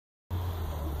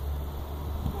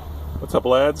What's up,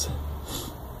 lads?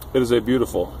 It is a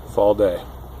beautiful fall day.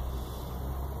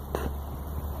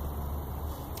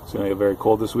 It's going to get very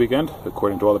cold this weekend,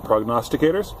 according to all the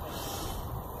prognosticators.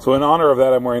 So in honor of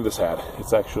that, I'm wearing this hat.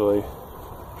 It's actually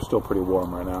still pretty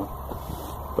warm right now,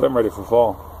 but I'm ready for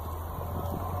fall.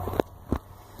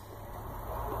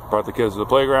 Brought the kids to the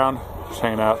playground, just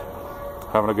hanging out,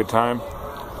 having a good time.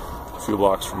 A few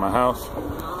blocks from my house.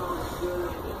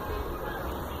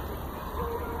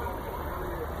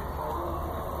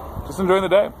 Just enjoying the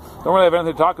day. Don't really have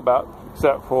anything to talk about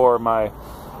except for my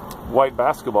white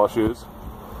basketball shoes.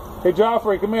 Hey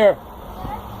Joffrey, come here.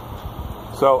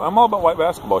 So I'm all about white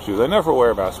basketball shoes. I never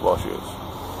wear basketball shoes,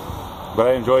 but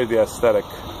I enjoy the aesthetic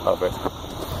of it.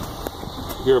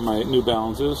 Here are my New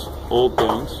Balances, old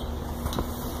things.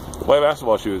 White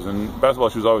basketball shoes, and basketball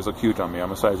shoes always look cute on me.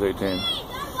 I'm a size 18. Hey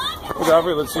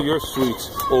Joffrey, let's see your sweet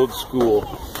old school.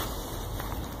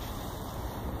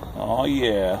 Oh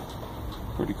yeah.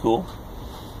 Pretty cool.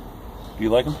 Do you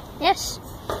like them? Yes.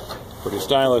 Pretty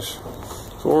stylish.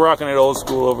 So we're rocking it old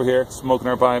school over here, smoking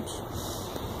our pipes,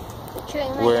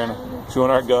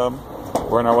 chewing our gum,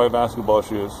 wearing our white basketball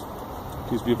shoes.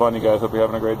 Peace be upon you guys. Hope you're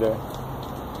having a great day.